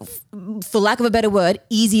 for lack of a better word,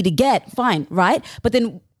 easy to get. Fine, right? But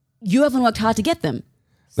then you haven't worked hard to get them.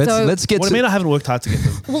 Let's get What do to you mean I haven't worked hard to get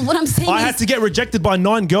them? Well, what I'm saying I is had to get rejected by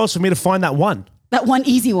 9 girls for me to find that one. that one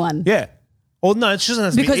easy one. Yeah. Or no, it just doesn't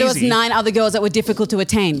have to Because be there was easy. 9 other girls that were difficult to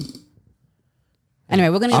attain. Anyway,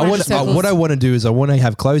 we're going to run in circles. what I want to do is I want to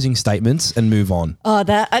have closing statements and move on. Oh,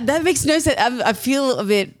 that makes no sense. I feel a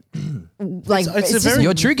bit like It's a just- very-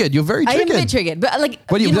 You're triggered. You're very I am triggered. a bit triggered, but like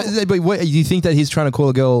What do you think that he's trying to call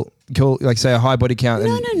a girl, say a high body count?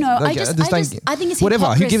 No, and, no. like, I think it's whatever.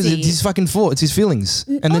 Who gives it? hypocrisy. It's his fucking fault. It's his feelings,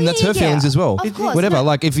 and then Oh, that's yeah, her yeah. feelings as well. Of course, Whatever. no.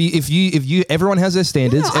 Like if you, everyone has their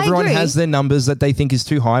standards. No, I everyone agree. has their numbers that they think is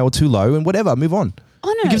too high or too low, and whatever. Move on.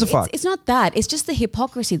 Oh no, Who gives a it's, fuck? it's not that. It's just the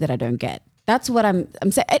hypocrisy that I don't get. That's what I'm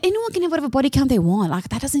saying. Anyone can have whatever body count they want. Like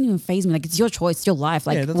that doesn't even faze me. Like it's your choice, it's your life.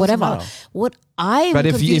 Like Yeah, that doesn't whatever. matter. What I am But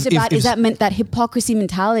if you- confused if- about if- is that hypocrisy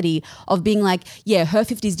mentality of being like, yeah, her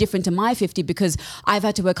 50 is different to my 50 because I've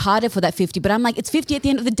had to work harder for that 50. But I'm like, it's 50 at the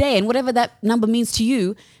end of the day, and whatever that number means to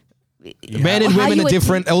you. Men and How women you are would-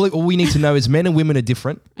 different. All we need to know is men and women are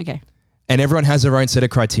different, Okay. and everyone has their own set of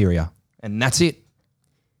criteria, and that's it.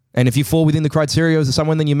 And if you fall within the criteria of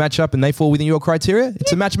someone, then you match up, and they fall within your criteria.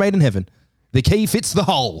 It's a match made in heaven. The key fits the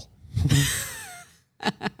hole.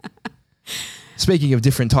 Speaking of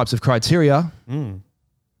different types of criteria,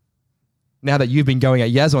 now that you've been going at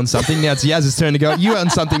Yaz on something, now it's Yaz's turn to go at you on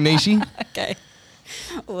something, Nishi. Okay.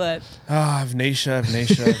 What? Avnisha.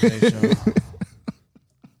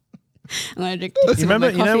 I'm gonna drink You some of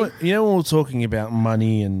remember, my coffee. you know when we were talking about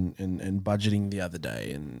money and budgeting the other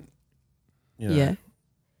day, and Yeah.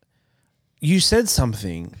 you said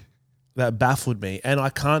something that baffled me, and I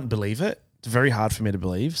can't believe it. It's very hard for me to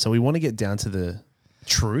believe. So we want to get down to the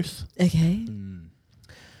truth. Okay.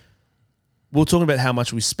 We're talking about how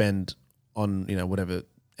much we spend on whatever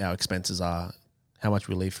our expenses are, how much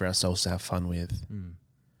we leave for ourselves to have fun with.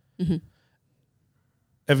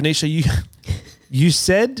 Avnisha, you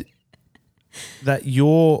said that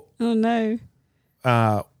your Oh no.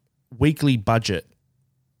 weekly budget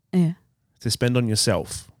Yeah. to spend on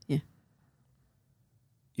yourself Yeah.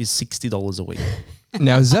 is $60 a week.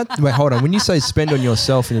 Now, is that, wait, hold on. When you say spend on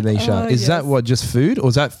yourself, Indonesia, is that what, just food? Or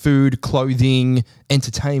is that food, clothing,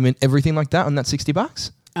 entertainment, everything like that on that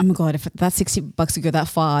 $60? Oh my God, if that $60 could go that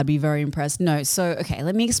far, I'd be very impressed. No. So, okay,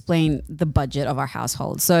 let me explain the budget of our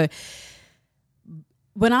household. So,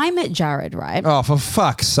 when I met Jared, right? Oh, for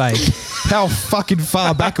fuck's sake. How fucking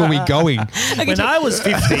far back are we going? When I was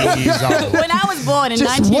 15 years old. When I was born in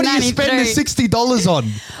Just what 1993. do you spend the $60 on?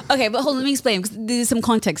 Okay, but hold on, let me explain because there's some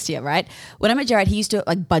context here, right? When I met Jared, he used to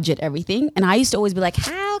like budget everything, and I used to always be like,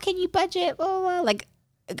 "How can you budget?" Blah, blah, blah. Like,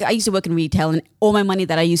 I used to work in retail, and all my money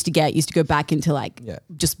that I used to get used to go back into like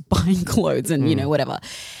just buying clothes and whatever.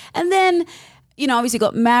 And then, obviously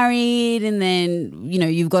got married, and then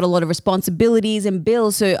you've got a lot of responsibilities and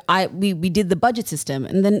bills. So we did the budget system,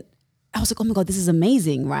 and then I was like, oh my God, this is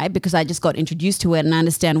amazing, right? Because I just got introduced to it, and I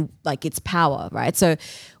understand like its power, right? So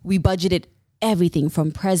we budgeted everything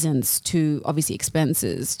from presents to obviously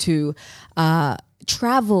expenses to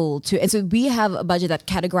travel and so we have a budget that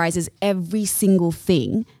categorizes every single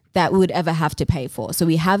thing that we would ever have to pay for. So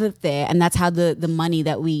we have it there, and that's how the money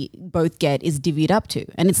that we both get is divvied up to.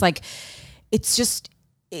 And it's like, it's just,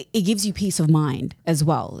 it gives you peace of mind as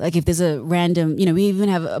well. Like if there's a random, we even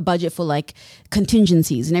have a budget for like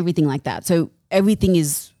contingencies and everything like that. So everything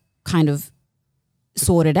is kind of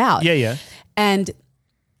sorted out. Yeah. And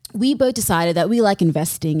we both decided that we like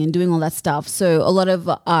investing and doing all that stuff. So a lot of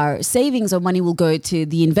our savings or money will go to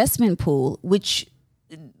the investment pool, which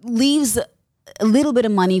leaves a little bit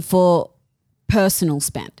of money for personal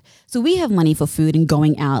spend. So we have money for food and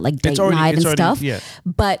going out, like date night and stuff. Yeah.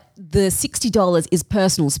 But the $60 is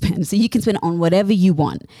personal spend. So you can spend it on whatever you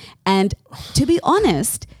want. And to be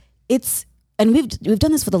honest, we've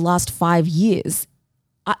done this for the last 5 years.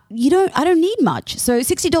 I don't need much. So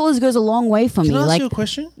 $60 goes a long way for me. Can I ask like you a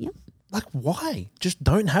question? Yeah. Like, why? Just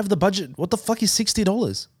don't have the budget. What the fuck is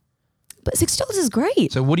 $60? But $60 is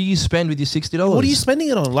great. So what do you spend with your $60? What are you spending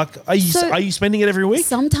it on? Like, are you spending it every week?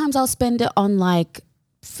 Sometimes I'll spend it on like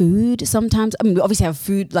food. Sometimes, we obviously have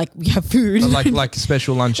food, like we have food. Like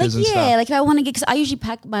special lunches and stuff. Yeah, like if I want to get, cause I usually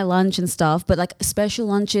pack my lunch and stuff, but like special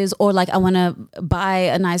lunches or like I want to buy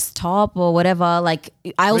a nice top or whatever. Like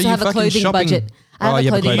I also have a clothing budget. I have a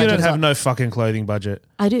clothing budget. You don't as have well. no fucking clothing budget.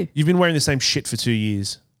 I do. You've been wearing the same shit for 2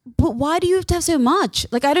 years. But why do you have to have so much?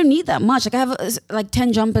 Like I don't need that much. Like I have like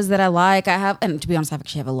 10 jumpers that I like. I have, and to be honest, I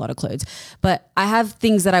actually have a lot of clothes. But I have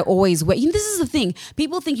things that I always wear. This is the thing.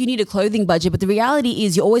 People think you need a clothing budget, but the reality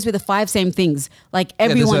is you always wear the 5 same things. Like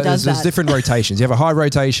everyone does that. There's different rotations. You have a high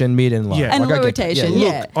rotation, mid, and low. Yeah. And Like, low rotation, Look,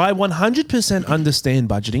 yeah. I 100% understand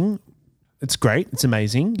budgeting. It's great. It's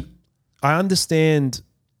amazing. I understand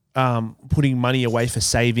putting money away for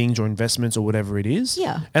savings or investments or whatever it is.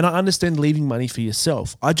 Yeah. And I understand leaving money for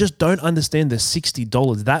yourself. I just don't understand the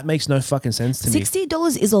 $60. That makes no fucking sense to me.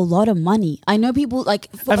 $60 is a lot of money. I know people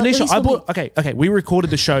like. Avanisha, okay. We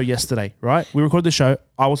recorded the show yesterday, right? We recorded the show.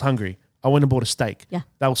 I was hungry. I went and bought a steak. Yeah.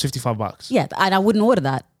 That was $55. Yeah, and I wouldn't order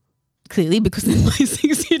that clearly because then my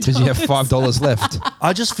 $60. Because you have $5 left.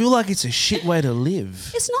 I just feel like it's a shit way to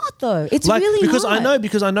live. It's not though. It's Like, really because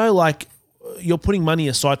not. I know like you're putting money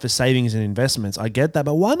aside for savings and investments. I get that,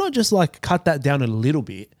 but why not just like cut that down a little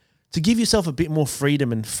bit to give yourself a bit more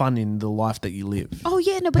freedom and fun in the life that you live? Oh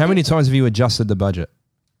yeah, no. But How many times have you adjusted the budget?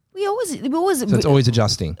 we always. So it's always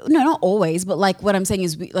adjusting. No, not always, but like what I'm saying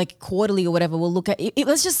is, like quarterly or whatever, we'll look at it.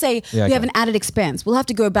 Let's just say we have an added expense. We'll have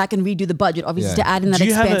to go back and redo the budget, obviously, Yeah. to add in that Do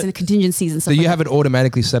you have expense and contingencies and So stuff. you like have it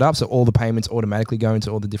automatically set up, so all the payments automatically go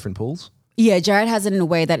into all the different pools? that. Yeah, Jared has it in a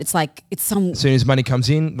way that it's like it's some. As soon as money comes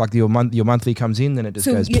in, like your monthly comes in, then it just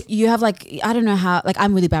So goes. you have like I don't know how, like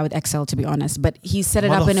I'm really bad with Excel to be honest, but he set it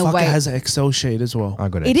up in a Motherfucker way. has an Excel sheet as well. I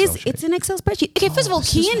got it. It's an Excel spreadsheet. Okay, first of all,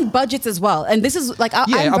 key in budgets as well, and this is like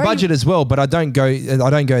Yeah, I budget as well, but I don't go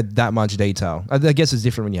that much detail. I guess it's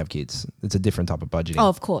different when you have kids. It's a different type of budgeting. Oh,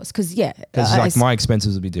 of course, because Because like my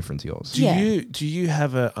expenses will be different to yours. Do you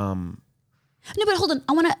have a No, but hold on.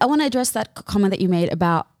 I want to address that comment that you made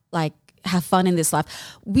about like have fun in this life.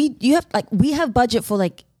 We have budget for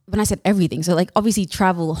like when I said everything. So like obviously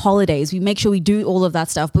travel, holidays. We make sure we do all of that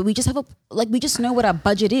stuff, but we just have we just know what our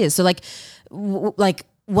budget is. So like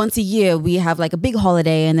once a year we have like a big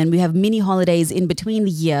holiday, and then we have mini holidays in between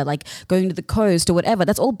the year, like going to the coast or whatever.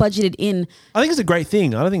 That's all budgeted in. I think it's a great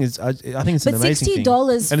thing. I think it's an But amazing thing.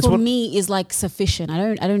 $60 for me is like sufficient. I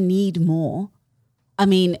don't need more. I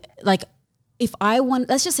mean, like if I want,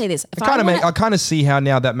 let's just say this. If I kind of see how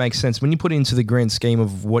now that makes sense when you put it into the grand scheme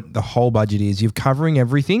of what the whole budget is. You're covering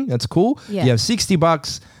everything. That's cool. Yeah. You have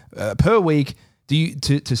 $60 per week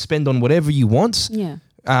to spend on whatever you want. Yeah.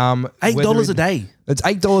 $8 a day. That's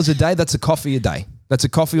 $8 a day. That's a coffee a day. That's a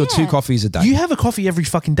coffee or 2 Yeah. coffees a day. You have a coffee every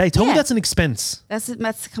fucking day. Tell me Yeah. that's an expense. That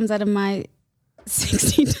comes out of my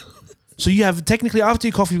 $60. So you have technically after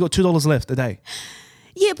your coffee, you've got $2 left a day.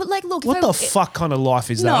 Yeah, but like, look. What if the I- fuck kind of life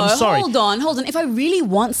is that? No, I'm sorry. hold on. If I really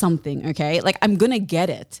want something, okay, like I'm gonna get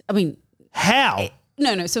it. I mean, How?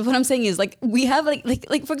 no. So what I'm saying is, like, we have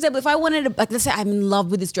like for example, if I wanted to, like, let's say I'm in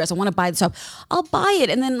love with this dress, I want to buy this top, I'll buy it,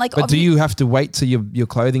 and then like. but do you have to wait till your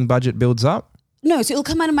clothing budget builds up? No, so it'll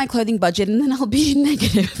come out of my clothing budget, and then I'll be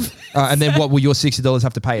negative. And then what will your $60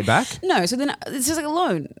 have to pay it back? No, so then it's just like a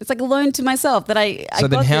loan. It's like a loan to myself that I. So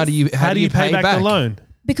then got how this. do you pay back the loan?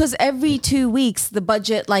 Because every 2 weeks the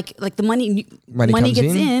budget, like the money Money gets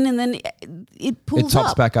comes in, and then it pulls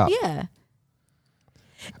tops back up. Yeah.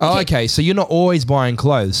 Oh, okay. So you're not always buying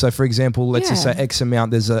clothes. So for example, let's just say Yeah. X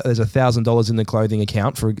amount. There's $1,000 in the clothing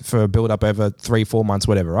account for a build up over 3-4 months,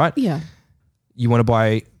 whatever, right? Yeah. You want to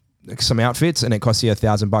buy some outfits and it costs you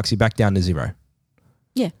 $1,000. You're back down to 0.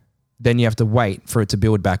 Yeah. Then you have to wait for it to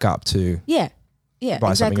build back up to. Yeah. Yeah.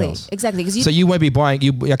 Buy something exactly. else. Exactly. Because So you won't be buying.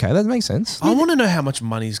 Okay, that makes sense. I want to know how much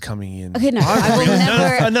money's coming in. Okay, no, I will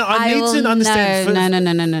never. No, I need will- to understand.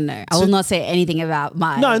 No. I will not say anything about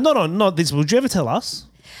my. No, not this. Would you ever tell us?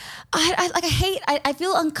 I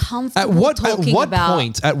feel At uncomfortable what talking about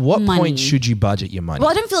point? At what money. point should you budget your money? Well,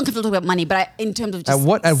 I don't feel uncomfortable talking about money, but in terms of just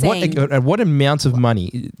At what amount of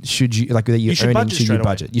money should you that you're earning budget should you straight away.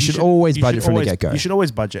 budget? You should always budget from the always- get go. You should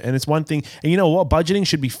always budget, and it's one thing. And you know what? Budgeting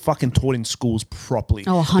should be fucking taught in schools properly.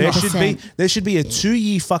 Oh, 100%. There should be a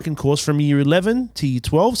 2-year fucking course from year 11 to year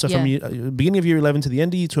 12. So from beginning of year 11 to the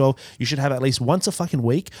end of year 12, you should have at least once a fucking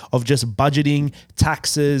week of just budgeting,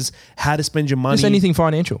 taxes, how to spend your money. Just anything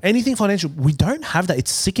financial. Anything financial. We don't have that.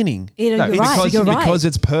 It's sickening You're right. Because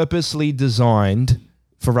it's purposely designed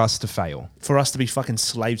for us to fail. for us to be fucking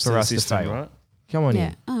slaves to For the us to system, fail. right? Come on Yeah.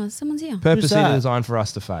 in. Oh, someone's here. Purposely that? designed for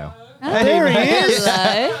us to fail. There he is.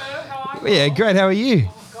 Hello. Yeah, great. How are you?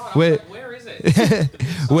 We're Where is it?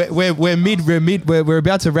 we're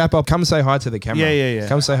about to wrap up. Come say hi to the camera. Yeah.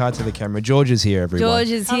 Come say hi to the camera. George is here, everyone. George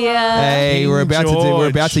is here. Hey, we're about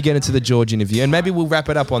George. to get into the George interview, and maybe we'll wrap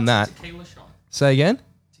it up on that. Tequila shot. Say again.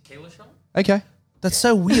 Tequila shot? Okay. That's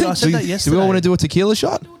so weird. I said that yesterday. Do we all want to do a tequila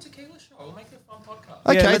shot? Do a tequila shot. We'll make it a fun podcast.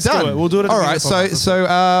 Okay, let's do done. it. We'll do it at All the right. beginning of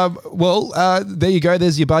So, there you go.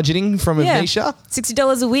 There's your budgeting from Avnisha.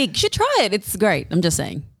 $60 a week. You should try it. It's great. I'm just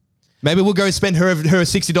saying. Maybe we'll go spend her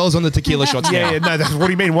 $60 on the tequila shots. Yeah, no, that's what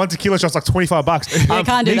do you mean? One tequila shot's like $25. I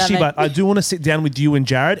can't do that, Nishi, mate. but I do want to sit down with you and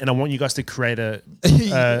Jared, and I want you guys to create a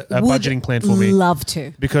budgeting plan for me Love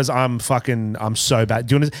to. because I'm so bad.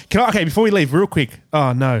 Do you want to? Okay, before we leave, real quick.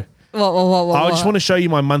 Oh no, What? I just want to show you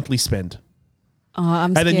my monthly spend, Oh,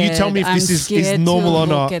 I'm and then you tell me if I'm this is scared normal to or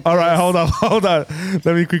not. look at All right, this. hold on.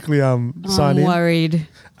 Let me quickly sign I'm in. worried.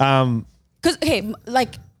 Because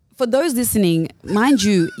like for those listening, mind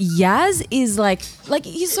you, Yaz is like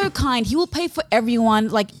he's so kind. He will pay for everyone,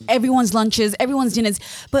 like everyone's lunches, everyone's dinners.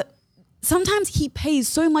 But sometimes he pays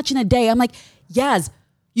so much in a day. I'm like, Yaz,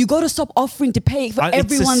 you got to stop offering to pay for It's a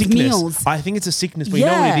everyone's sickness. meals. I think it's a sickness, but you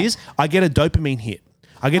know what Yeah. it is? I get a dopamine hit.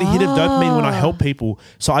 I get a hit of dopamine when I help people,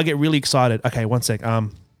 so I get really excited. Okay, one sec.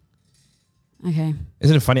 Okay.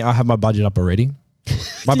 Isn't it funny? I have my budget up already.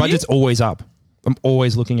 My budget's always up. I'm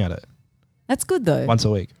always looking at it That's good though. once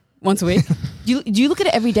a week. Once a week. do you look at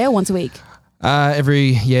it every day or once a week?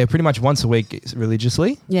 Pretty much once a week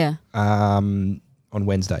religiously. Yeah. On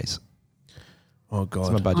Wednesdays. Oh It's my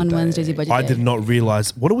god, budget On day. Wednesdays, your budget I day. did not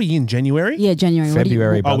realize. What are we in January? Yeah, January. What do you-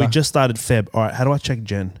 February, Oh, we brother. just started Feb. All right, how do I check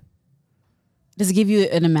Jen? Does it give you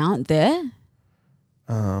an amount there?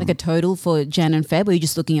 Like a total for Jan and Feb, or are you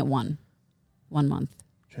just looking at one month?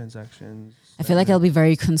 Transactions. I feel like I'll be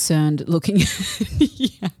very concerned looking at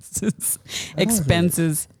Yaz's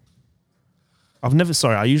expenses. I've never.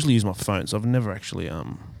 Sorry, I usually use my phone, so I've never actually.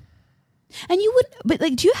 And you would, but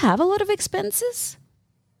like, do you have a lot of expenses?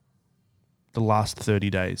 The last 30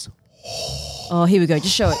 days. Oh, here we go.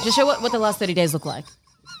 Just show it. Just show what the last 30 days look like.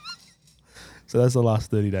 So that's the last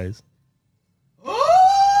 30 days.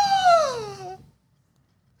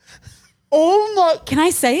 Oh my! Can I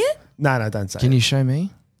say it? No, don't say. Can it. you show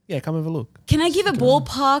me? Yeah, come have a look. Can I give a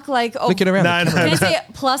ballpark? Like, oh, Flick it around. No, the camera. Can I say it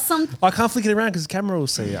plus some? I can't flick it around because the camera will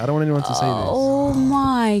see it. I don't want anyone to see this. Oh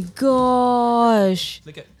my gosh!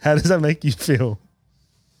 How does that make you feel?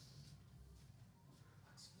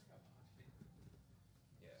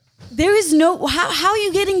 There is no. How are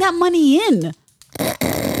you getting that money in?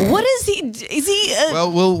 What is he? Is he?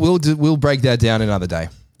 Well, we'll break that down another day.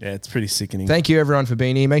 Yeah, it's pretty sickening. Thank you everyone for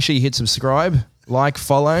being here. Make sure you hit subscribe, like,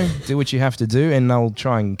 follow, do what you have to do, and I'll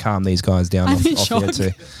try and calm these guys down I'm off in here shock. too.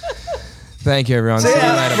 Thank you everyone. See you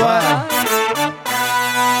later. Bye.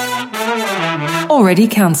 Already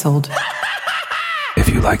cancelled. If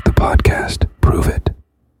you like the podcast, prove it.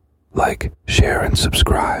 Like, share, and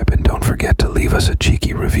subscribe, and don't forget to leave us a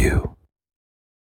cheeky review.